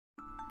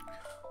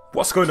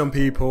What's going on,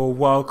 people?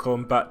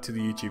 Welcome back to the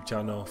YouTube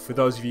channel. For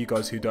those of you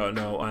guys who don't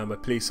know, I am a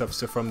police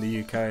officer from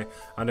the UK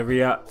and I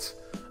react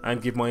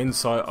and give my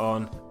insight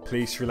on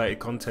police related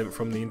content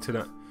from the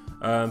internet.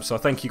 So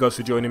thank you guys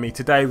for joining me.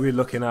 Today we're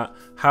looking at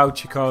how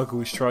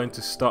Chicago is trying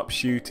to stop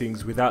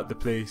shootings without the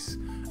police,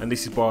 and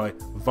this is by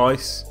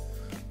Vice.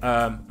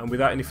 And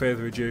without any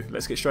further ado,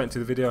 let's get straight into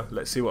the video.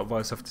 Let's see what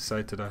Vice have to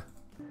say today.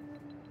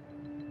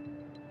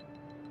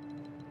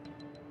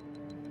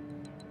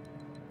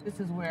 This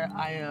is where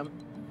I am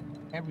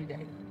every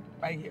day,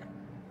 right here.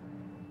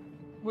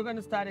 We're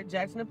gonna start at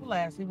Jackson and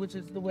Pulaski, which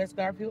is the West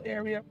Garfield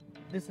area.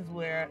 This is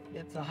where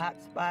it's a hot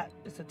spot,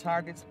 it's a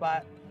target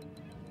spot.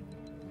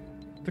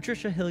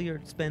 Patricia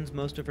Hilliard spends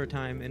most of her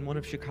time in one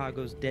of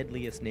Chicago's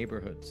deadliest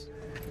neighborhoods.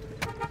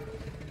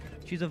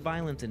 She's a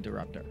violence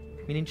interrupter,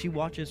 meaning she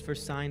watches for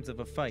signs of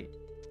a fight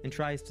and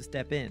tries to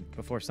step in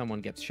before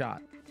someone gets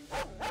shot.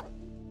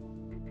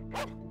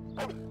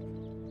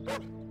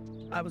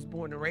 I was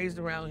born and raised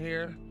around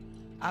here.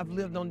 I've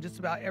lived on just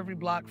about every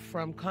block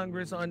from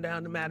Congress on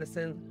down to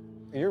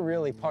Madison. You're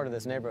really part of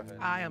this neighborhood.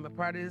 I am a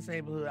part of this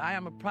neighborhood. I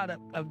am a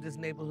product of this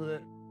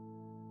neighborhood.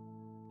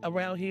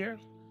 Around here,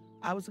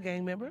 I was a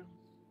gang member.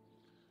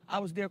 I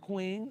was their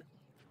queen.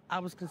 I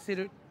was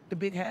considered the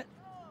big hat.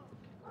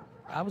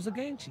 I was a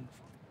gang chief,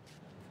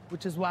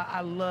 which is why I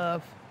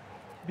love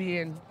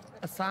being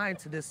assigned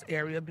to this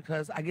area,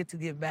 because I get to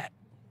give back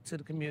to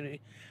the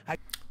community.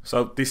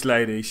 So this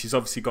lady, she's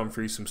obviously gone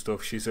through some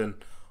stuff. She's an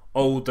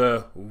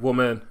older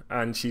woman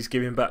and she's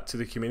giving back to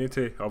the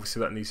community. Obviously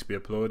that needs to be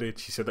applauded.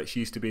 She said that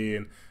she used to be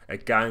in a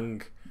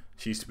gang.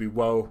 She used to be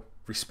well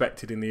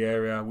respected in the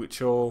area,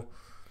 which all,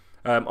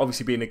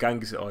 obviously being a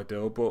gang isn't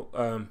ideal, but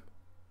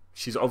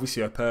she's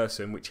obviously a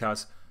person which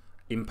has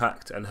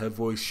impact and her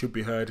voice should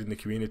be heard in the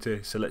community.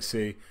 So let's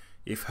see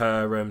if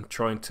her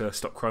trying to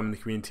stop crime in the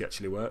community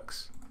actually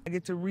works. I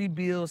get to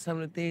rebuild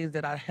some of the things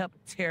that I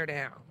helped tear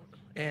down.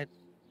 And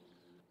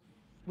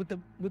with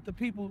the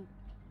people.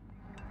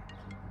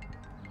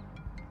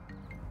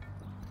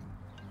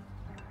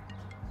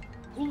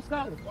 Who's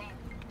calling?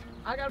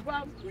 I got a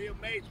problem. Real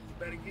major, you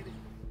better get it.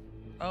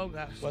 Oh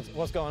gosh.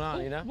 What's going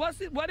on, you know? What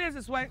is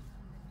this, Sway?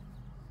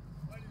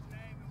 What is his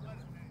name and what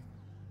his name?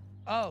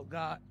 Oh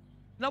God.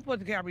 Don't put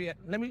the camera yet.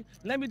 Let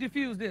me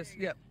diffuse this.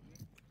 Yep.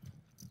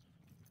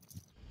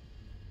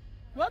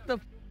 What the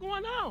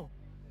going on?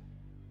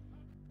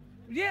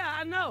 Yeah,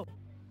 I know.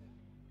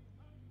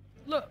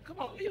 Look, come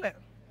on, where you at?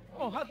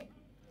 Come on, holler.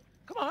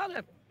 Come on, holler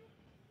at me.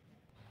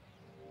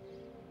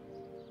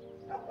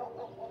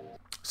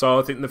 So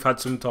I think they've had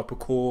some type of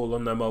call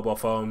on their mobile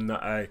phone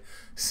that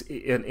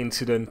an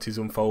incident is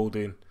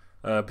unfolding,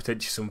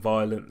 potentially some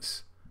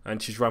violence,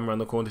 and she's run around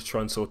the corner to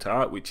try and sort it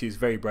out, which is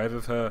very brave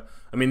of her.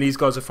 I mean, these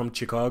guys are from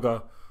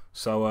Chicago,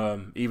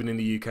 so even in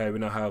the UK we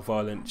know how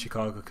violent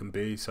Chicago can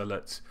be. So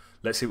let's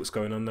see what's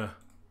going on there.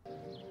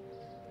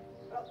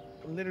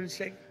 I'm literally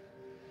shaking.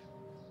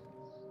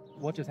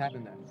 What just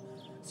happened then?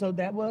 So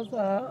that was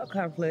a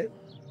conflict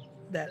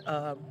that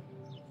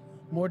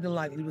more than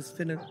likely was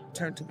finna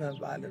turn to gun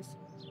violence.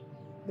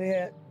 They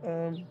had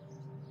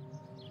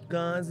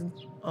guns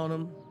on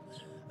them.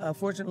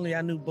 Fortunately,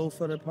 I knew both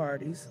of the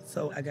parties,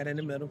 so I got in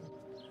the middle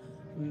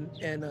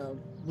and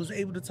was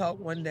able to talk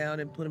one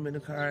down and put him in the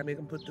car and make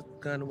him put the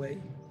gun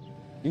away.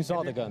 You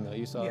saw the gun, though.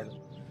 You saw it.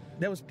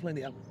 There was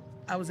plenty of them.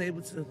 I was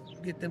able to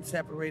get them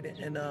separated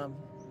and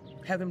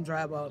have him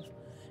drive off,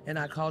 and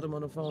I called him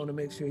on the phone to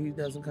make sure he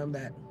doesn't come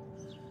back.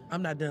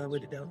 I'm not done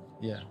with it, though.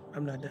 Yeah.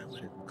 I'm not done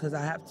with it, because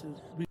I have to.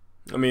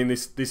 I mean,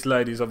 this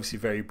lady is obviously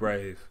very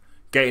brave.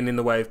 Getting in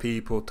the way of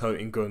people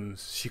toting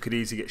guns. She could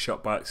easily get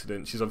shot by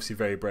accident. She's obviously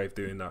very brave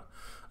doing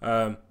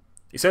that.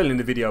 It's only in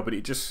the video, but I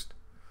just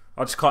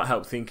can't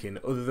help thinking,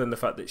 other than the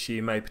fact that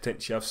she may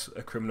potentially have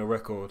a criminal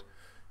record,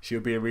 she'll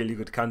be a really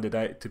good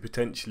candidate to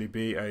potentially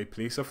be a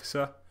police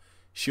officer.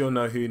 She'll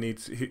know who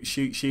needs.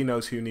 She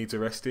knows who needs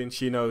arresting.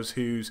 She knows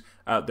who's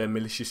out there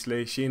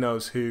maliciously. She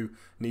knows who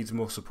needs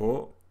more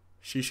support.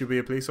 She should be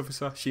a police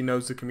officer. She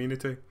knows the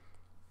community.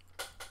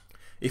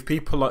 If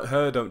people like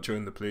her don't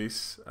join the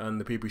police and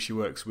the people she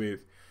works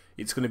with,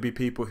 it's going to be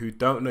people who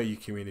don't know your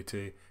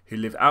community, who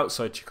live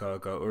outside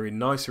Chicago or in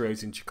nicer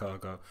areas in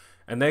Chicago,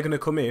 and they're going to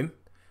come in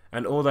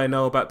and all they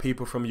know about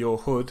people from your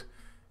hood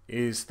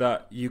is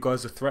that you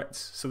guys are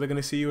threats. So they're going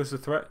to see you as a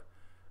threat,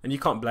 and you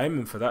can't blame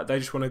them for that. They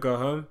just want to go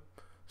home.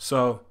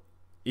 So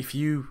if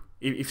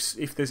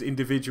there's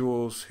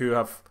individuals who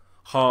have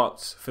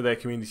hearts for their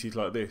communities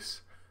like this,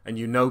 and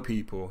you know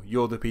people,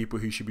 you're the people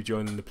who should be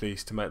joining the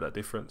police to make that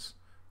difference.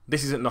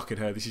 This isn't knocking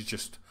her, this is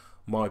just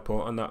my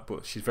point on that,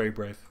 but she's very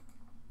brave.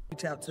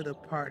 Reach out to the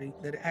party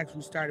that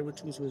actually started,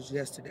 which was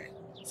yesterday,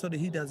 so that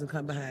he doesn't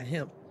come behind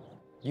him.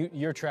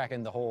 You're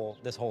tracking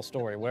this whole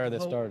story, where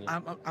this started.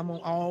 I'm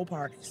on all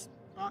parties.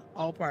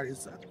 All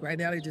parties. Right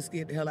now, they just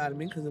scared the hell out of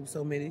me because there were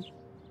so many.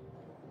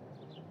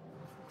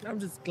 I'm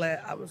just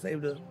glad I was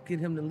able to get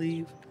him to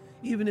leave,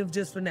 even if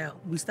just for now.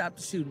 We stopped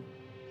the shooting.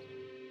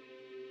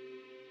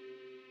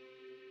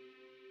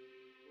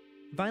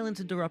 Violence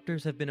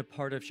interrupters have been a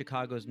part of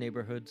Chicago's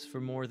neighborhoods for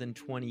more than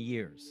 20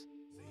 years.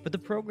 But the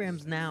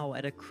program's now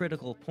at a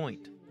critical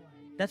point.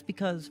 That's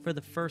because, for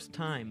the first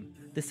time,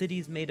 the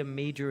city's made a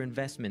major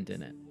investment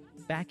in it,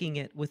 backing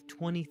it with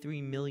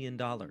 $23 million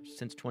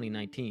since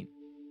 2019.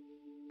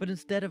 But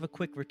instead of a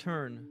quick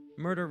return,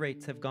 murder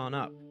rates have gone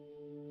up,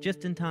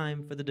 just in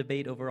time for the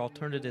debate over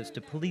alternatives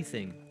to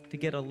policing to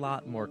get a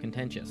lot more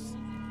contentious.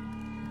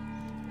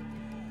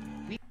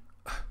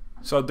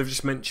 So they've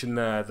just mentioned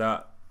there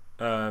that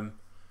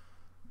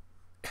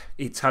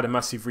it's had a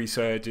massive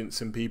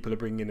resurgence and people are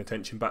bringing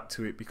attention back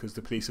to it because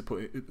the police are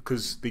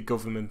because the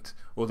government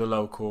or the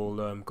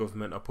local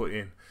government are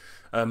putting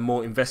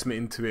more investment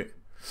into it.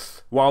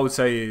 What I would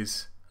say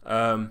is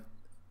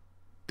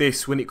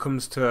this, when it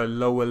comes to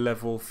lower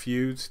level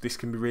feuds, this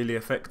can be really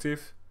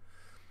effective.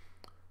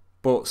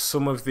 But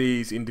some of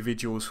these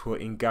individuals who are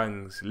in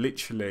gangs,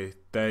 literally,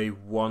 they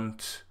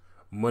want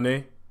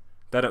money.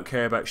 They don't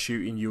care about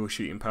shooting you or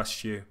shooting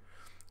past you.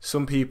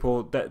 Some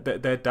people,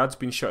 their dad's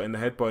been shot in the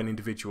head by an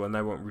individual and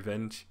they want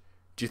revenge.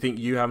 Do you think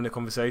you having a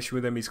conversation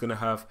with them is going to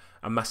have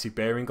a massive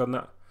bearing on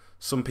that?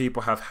 Some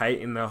people have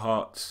hate in their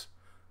hearts.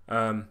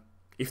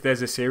 If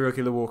there's a serial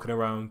killer walking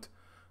around,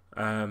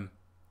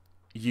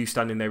 you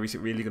standing there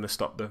isn't really going to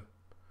stop them.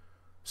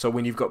 So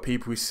when you've got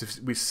people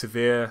with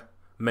severe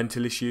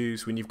mental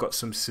issues, when you've got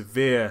some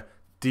severe,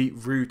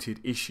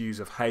 deep-rooted issues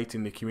of hate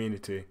in the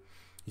community,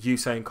 you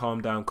saying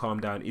calm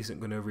down isn't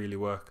going to really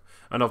work.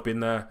 And I've been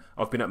there.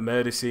 I've been at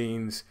murder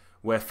scenes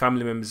where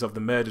family members of the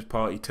murdered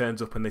party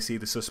turns up and they see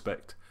the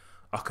suspect.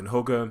 I can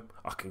hug them,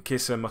 I can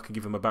kiss them, I can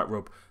give them a back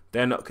rub.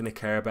 They're not going to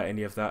care about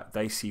any of that.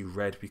 They see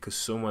red because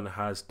someone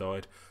has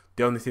died.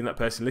 The only thing that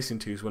person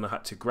listened to is when I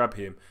had to grab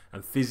him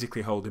and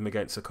physically hold him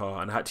against a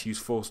car, and I had to use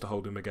force to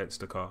hold him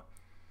against a car.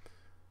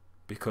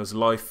 Because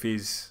life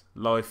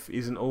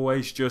isn't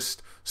always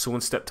just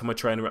someone stepped on my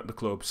trainer at the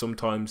club.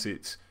 Sometimes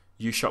it's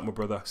you shot my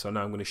brother, so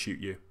now I'm going to shoot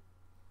you.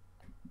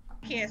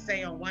 Can't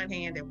say on one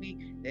hand that we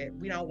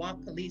don't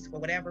want police for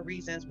whatever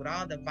reasons, with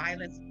all the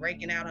violence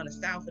breaking out on the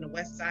south and the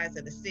west sides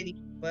of the city,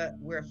 but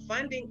we're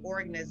funding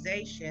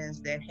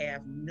organizations that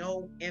have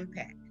no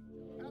impact.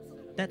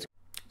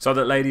 So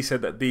that lady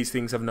said that these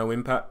things have no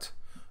impact.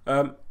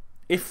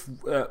 If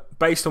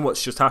based on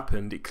what's just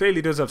happened, it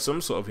clearly does have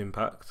some sort of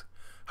impact.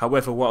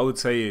 However, what I would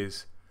say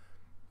is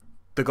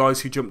the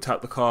guys who jumped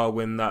out the car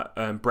when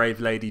that brave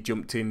lady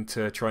jumped in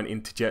to try and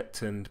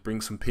interject and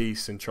bring some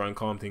peace and try and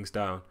calm things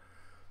down,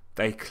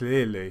 they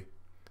clearly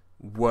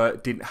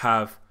didn't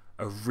have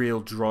a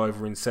real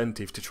drive or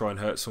incentive to try and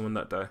hurt someone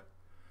that day.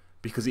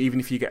 Because even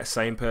if you get a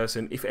sane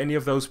person, if any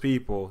of those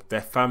people,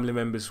 their family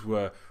members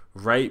were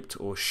raped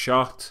or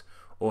shot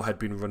or had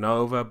been run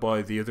over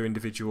by the other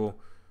individual,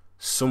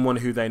 someone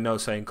who they know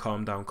saying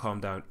calm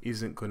down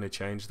isn't going to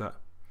change that.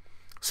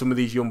 Some of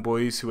these young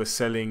boys who are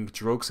selling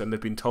drugs and they've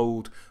been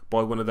told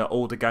by one of their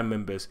older gang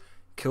members,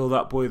 kill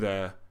that boy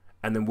there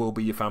and then we'll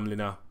be your family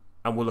now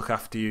and we'll look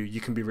after you,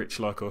 you can be rich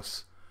like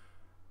us.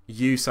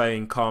 You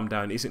saying calm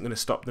down isn't going to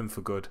stop them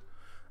for good.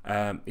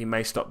 It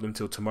may stop them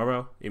till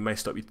tomorrow, it may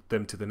stop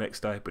them to the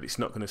next day, but it's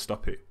not going to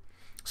stop it.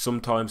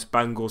 Sometimes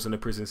bangles in a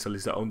prison cell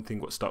is the only thing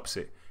what stops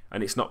it,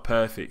 and it's not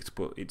perfect,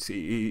 but it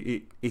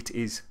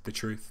is the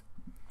truth.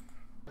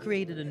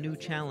 Created a new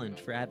challenge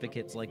for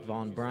advocates like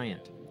Vaughn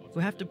Bryant, who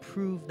have to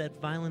prove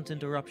that violence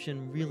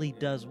interruption really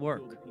does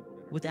work,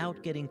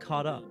 without getting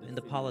caught up in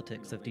the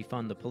politics of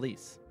defund the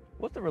police.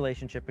 What's the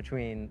relationship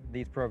between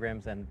these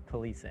programs and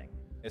policing?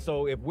 And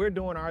so if we're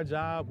doing our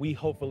job, we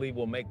hopefully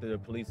will make the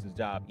police's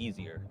job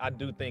easier. I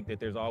do think that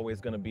there's always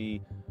going to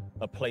be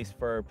a place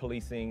for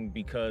policing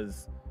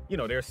because, you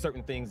know, there are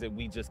certain things that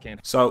we just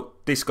can't. So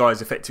this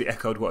guy's effectively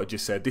echoed what I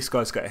just said. This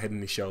guy's got a head on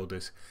his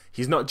shoulders.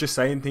 He's not just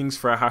saying things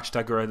for a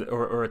hashtag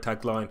or a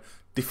tagline,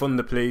 defund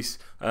the police,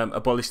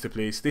 abolish the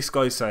police. This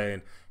guy's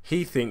saying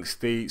he thinks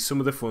some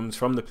of the funds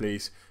from the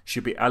police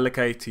should be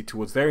allocated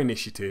towards their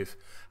initiative.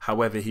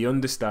 However, he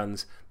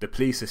understands the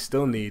police are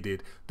still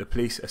needed, the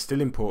police are still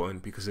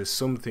important because there's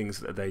some things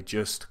that they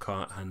just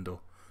can't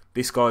handle.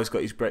 This guy's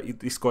got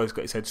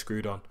his head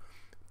screwed on.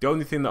 The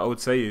only thing that I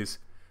would say is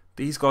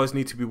these guys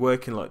need to be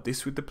working like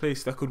this with the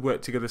police. They could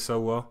work together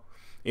so well.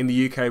 In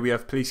the UK, we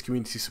have police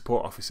community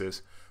support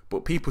officers,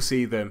 but people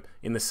see them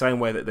in the same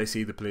way that they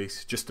see the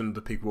police, just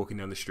another pig walking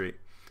down the street.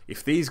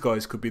 If these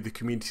guys could be the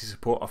community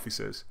support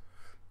officers,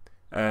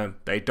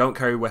 they don't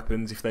carry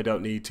weapons if they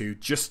don't need to,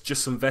 just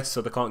some vests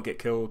so they can't get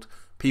killed.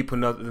 People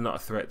know that they're not a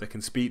threat. They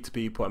can speak to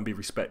people and be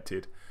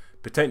respected.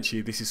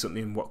 Potentially, this is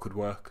something what could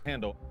work.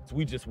 So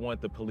we just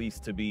want the police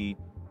to be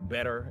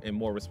better and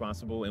more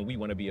responsible, and we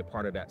want to be a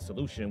part of that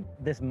solution.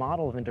 This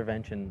model of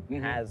intervention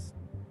has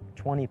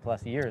 20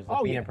 plus years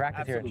of being in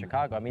practice here in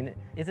Chicago. I mean,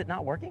 is it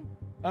not working?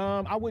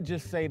 I would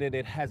just say that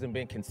it hasn't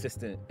been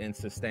consistent and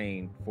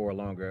sustained for a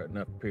longer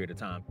enough period of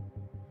time.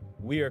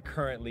 We are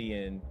currently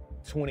in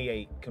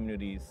 28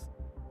 communities,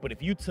 but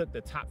if you took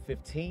the top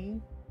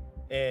 15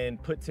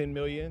 and put 10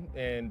 million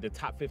in the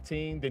top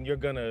 15, then you're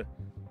gonna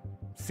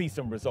see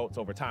some results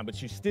over time,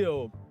 but you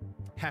still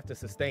have to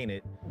sustain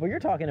it. Well, you're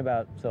talking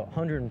about, so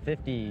 $150,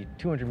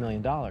 $200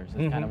 million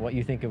is kind of what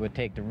you think it would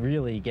take to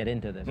really get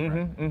into this,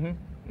 right?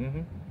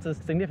 It's a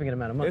significant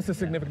amount of money. It's a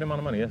significant amount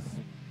of money, yes.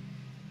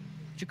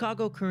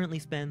 Chicago currently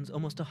spends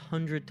almost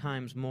 100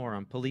 times more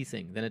on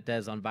policing than it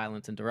does on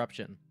violence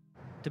interruption.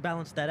 To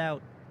balance that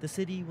out, the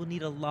city will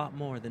need a lot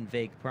more than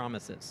vague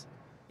promises.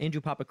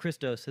 Andrew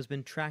Papachristos has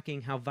been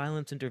tracking how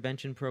violence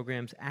intervention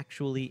programs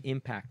actually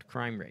impact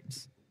crime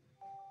rates.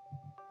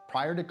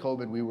 Prior to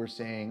COVID, we were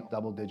seeing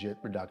double-digit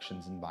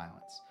reductions in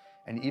violence.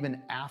 And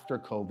even after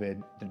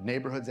COVID, the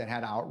neighborhoods that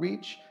had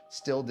outreach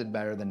still did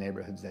better than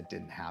neighborhoods that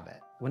didn't have it.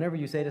 Whenever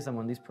you say to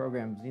someone, these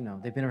programs,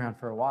 they've been around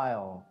for a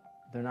while,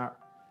 we're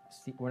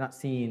not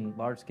seeing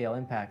large-scale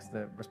impacts,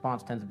 the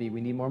response tends to be,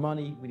 we need more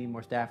money, we need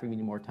more staff, we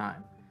need more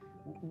time.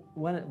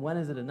 When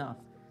is it enough?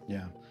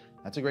 Yeah,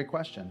 that's a great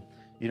question.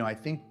 I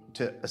think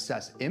to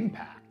assess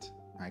impact,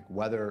 like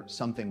whether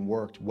something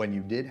worked when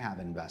you did have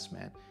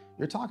investment,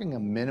 you're talking a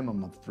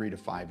minimum of 3 to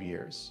 5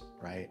 years,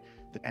 right?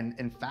 And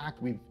in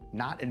fact, we've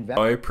not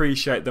invested. I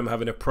appreciate them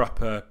having a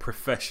proper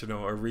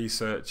professional, a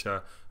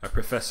researcher, a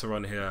professor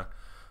on here.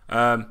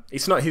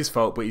 It's not his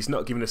fault, but he's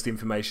not giving us the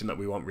information that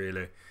we want,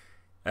 really.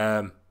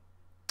 The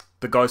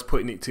guy's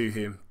putting it to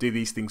him, do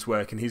these things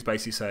work? And he's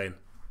basically saying,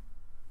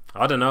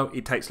 I don't know,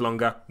 it takes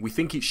longer. We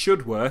think it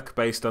should work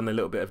based on a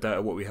little bit of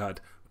data what we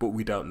had, but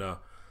we don't know.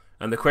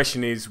 And the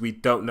question is, we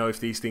don't know if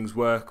these things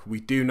work. We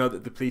do know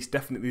that the police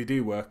definitely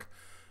do work.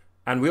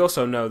 And we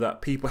also know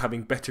that people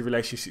having better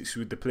relationships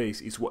with the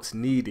police is what's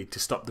needed to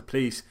stop the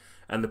police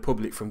and the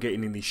public from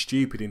getting in these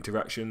stupid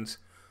interactions.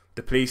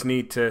 The police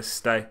need to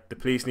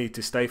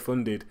stay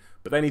funded,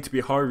 but they need to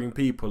be hiring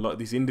people like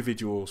these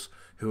individuals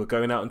who are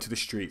going out into the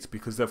streets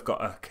because they've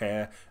got a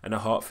care and a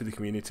heart for the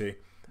community.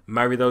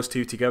 Marry those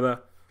two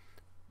together,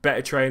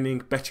 better training,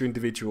 better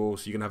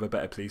individuals, you're going to have a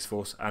better police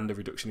force and a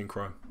reduction in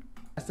crime.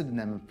 Invested in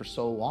them for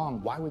so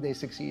long, why would they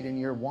succeed in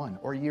year 1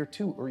 or year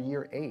 2 or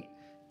year 8?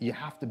 You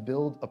have to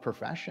build a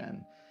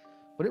profession,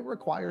 but it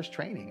requires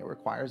training, it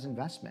requires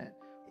investment.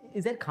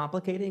 Is that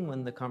complicating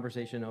when the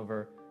conversation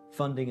over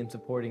funding and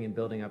supporting and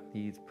building up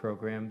these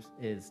programs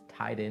is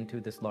tied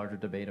into this larger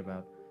debate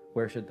about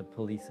where should the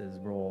police's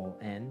role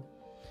end?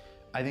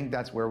 I think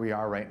that's where we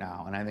are right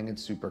now, and I think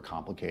it's super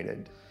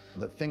complicated.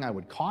 The thing I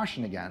would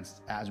caution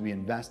against as we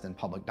invest in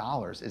public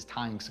dollars is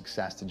tying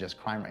success to just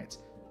crime rates.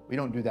 We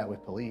don't do that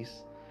with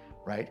police,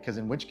 right? Because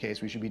in which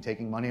case we should be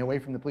taking money away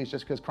from the police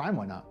just because crime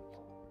went up.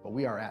 But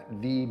we are at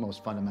the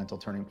most fundamental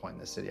turning point in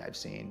the city I've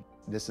seen.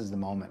 This is the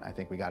moment. I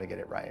think we got to get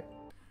it right.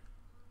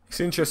 It's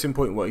an interesting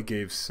point what he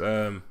gives.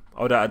 I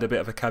would add a bit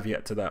of a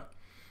caveat to that.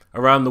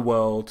 Around the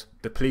world,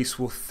 the police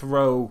will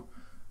throw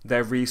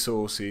their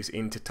resources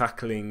into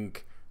tackling,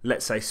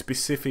 let's say,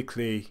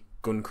 specifically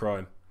gun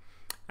crime.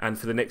 And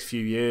for the next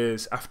few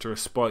years, after a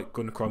spike,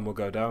 gun crime will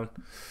go down.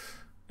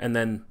 And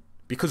then,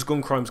 because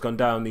gun crime's gone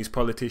down, these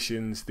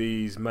politicians,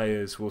 these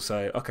mayors will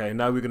say, okay,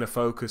 now we're going to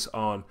focus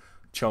on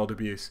child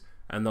abuse.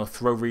 And they'll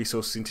throw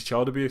resources into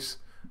child abuse.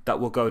 That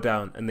will go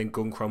down, and then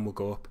gun crime will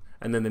go up.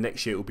 And then the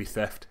next year it will be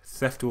theft.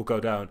 Theft will go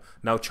down.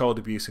 Now child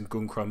abuse and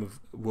gun crime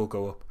will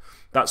go up.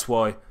 That's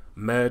why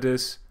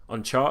murders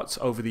on charts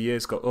over the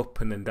years go up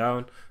and then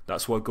down.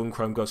 That's why gun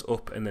crime goes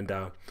up and then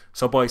down.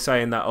 So by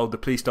saying that, oh, the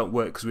police don't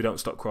work because we don't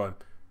stop crime.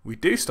 We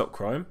do stop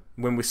crime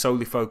when we're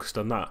solely focused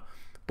on that.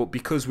 But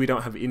because we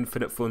don't have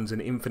infinite funds and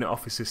infinite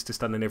officers to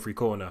stand in every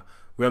corner,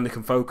 we only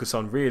can focus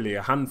on really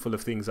a handful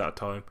of things at a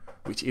time,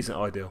 which isn't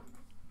ideal.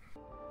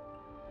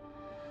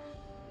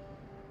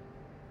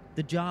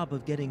 The job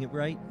of getting it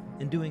right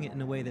and doing it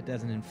in a way that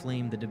doesn't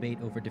inflame the debate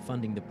over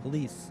defunding the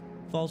police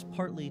falls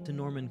partly to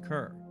Norman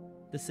Kerr,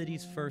 the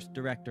city's first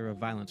director of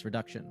violence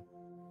reduction.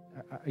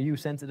 Are you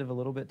sensitive a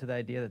little bit to the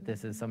idea that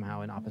this is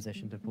somehow in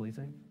opposition to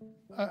policing?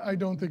 I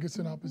don't think it's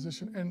in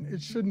opposition, and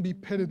it shouldn't be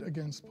pitted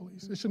against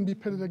police. It shouldn't be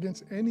pitted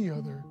against any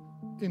other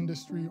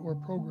industry or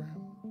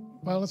program.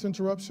 Violence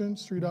interruption,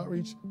 street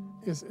outreach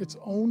is its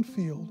own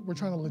field. We're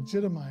trying to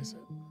legitimize it.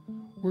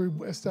 We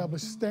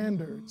establish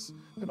standards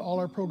that all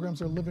our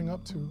programs are living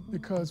up to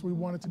because we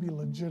want it to be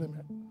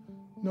legitimate.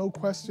 No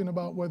question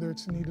about whether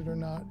it's needed or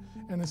not,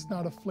 and it's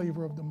not a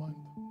flavor of the month.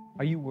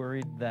 Are you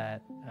worried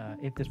that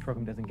if this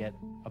program doesn't get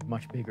a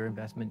much bigger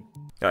investment?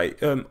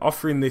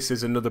 Offering this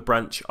as another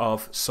branch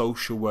of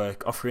social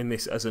work, offering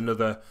this as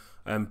another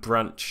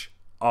branch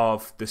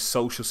of the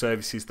social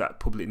services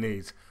that public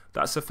needs,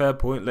 that's a fair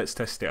point. Let's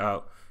test it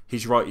out.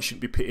 He's right, it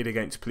shouldn't be pitted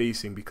against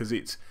policing because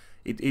it's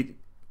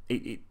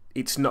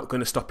not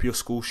going to stop your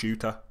school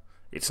shooter.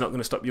 It's not going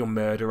to stop your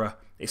murderer.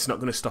 It's not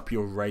going to stop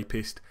your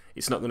rapist.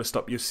 It's not going to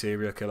stop your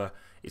serial killer.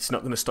 It's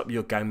not going to stop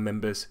your gang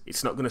members.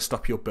 It's not going to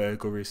stop your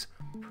burglaries.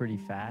 Pretty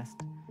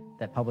fast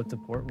that public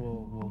support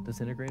will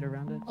disintegrate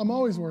around it? I'm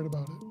always worried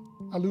about it.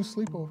 I lose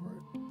sleep over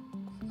it.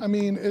 I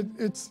mean,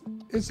 it's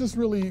just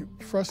really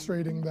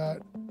frustrating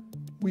that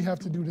we have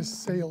to do this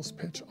sales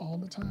pitch all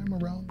the time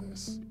around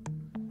this.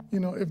 You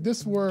know, if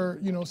this were,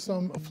 you know,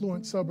 some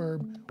affluent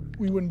suburb,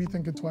 we wouldn't be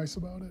thinking twice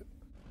about it.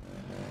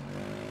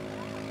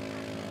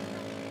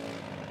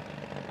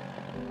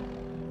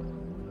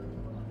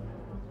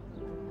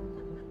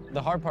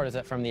 The hard part is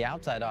that from the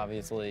outside,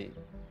 obviously,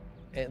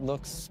 it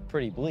looks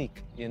pretty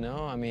bleak, you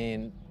know? I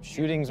mean,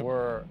 shootings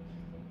were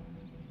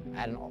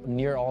at a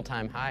near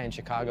all-time high in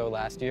Chicago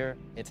last year.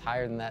 It's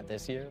higher than that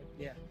this year.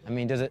 Yeah. I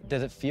mean, does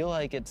it feel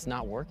like it's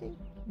not working?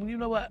 Well, you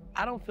know what?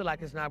 I don't feel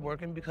like it's not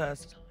working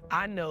because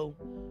I know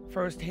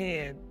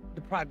firsthand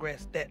the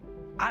progress that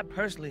I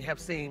personally have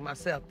seen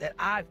myself, that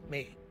I've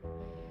made.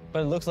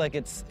 But it looks like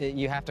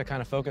you have to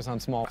kind of focus on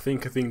small. I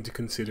think a thing to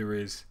consider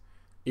is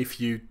if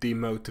you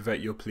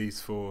demotivate your police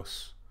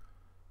force,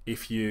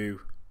 if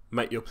you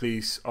make your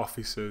police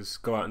officers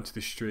go out into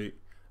the street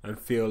and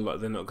feel like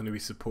they're not going to be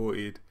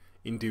supported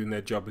in doing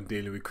their job and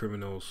dealing with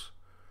criminals,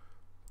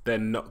 they're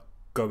not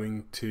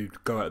going to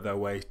go out their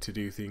way to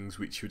do things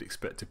which you would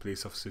expect a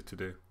police officer to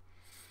do.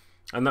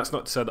 And that's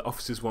not to say that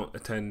officers won't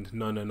attend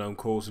 999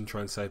 calls and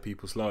try and save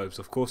people's lives.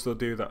 Of course they'll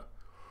do that.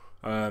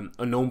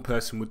 A known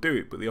person would do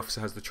it, but the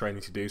officer has the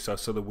training to do so,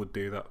 so they would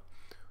do that.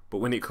 But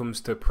when it comes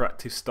to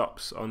proactive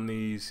stops on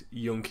these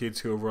young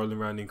kids who are rolling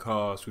around in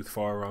cars with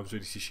firearms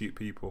ready to shoot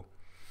people,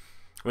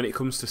 when it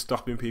comes to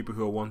stopping people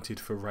who are wanted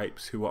for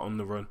rapes, who are on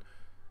the run,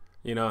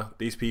 you know,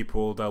 these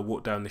people, they'll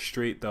walk down the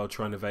street, they'll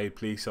try and evade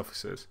police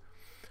officers.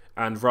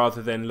 And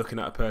rather than looking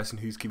at a person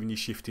who's giving you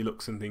shifty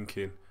looks and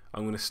thinking,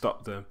 I'm going to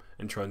stop them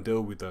and try and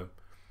deal with them,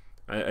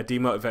 a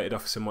demotivated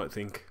officer might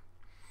think,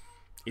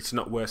 it's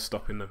not worth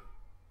stopping them.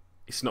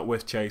 It's not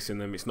worth chasing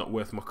them. It's not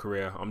worth my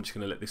career. I'm just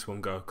going to let this one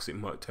go because it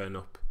might turn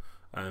up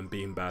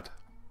being bad.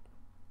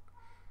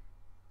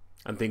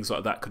 And things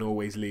like that can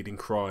always lead in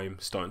crime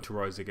starting to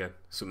rise again.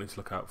 Something to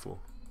look out for.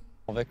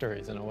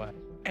 Victories in a way.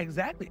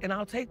 Exactly, and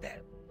I'll take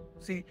that.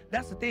 See,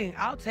 that's the thing.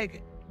 I'll take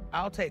it.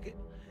 I'll take it.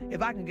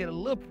 If I can get a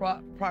little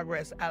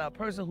progress out of a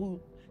person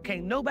who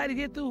can't nobody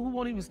get through, who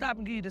won't even stop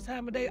and give you the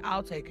time of day,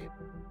 I'll take it.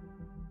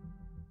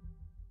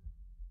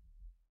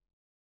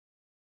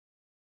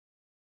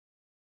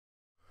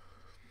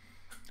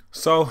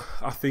 So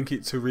I think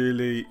it's a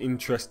really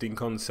interesting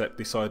concept,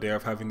 this idea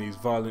of having these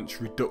violence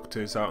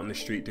reductors out on the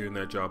street doing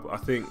their job. I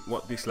think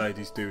what this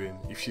lady's doing,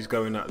 if she's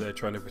going out there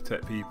trying to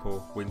protect people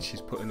when she's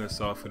putting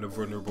herself in a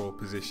vulnerable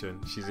position,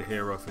 she's a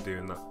hero for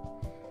doing that.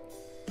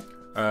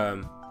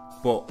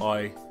 But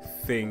I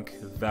think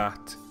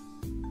that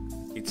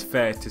it's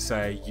fair to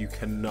say you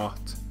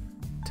cannot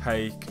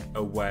take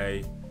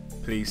away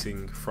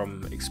policing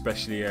from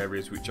especially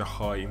areas which are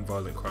high in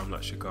violent crime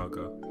like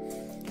Chicago.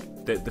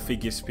 The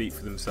figures speak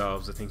for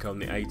themselves. I think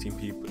only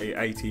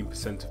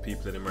 18% of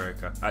people in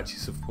America actually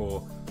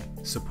support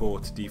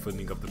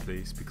defunding of the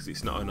police because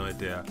it's not an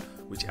idea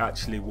which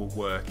actually will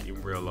work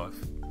in real life.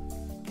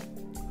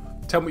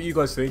 Tell me what you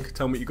guys think.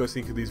 Tell me what you guys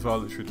think of these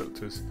violence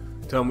reductors.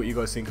 Tell me what you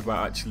guys think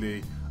about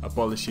actually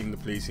abolishing the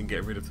police and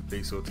getting rid of the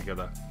police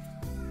altogether.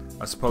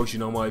 I suppose you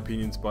know my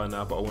opinions by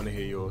now, but I want to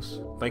hear yours.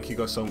 Thank you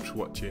guys so much for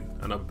watching,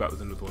 and I'll be back with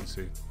another one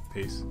soon.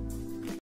 Peace.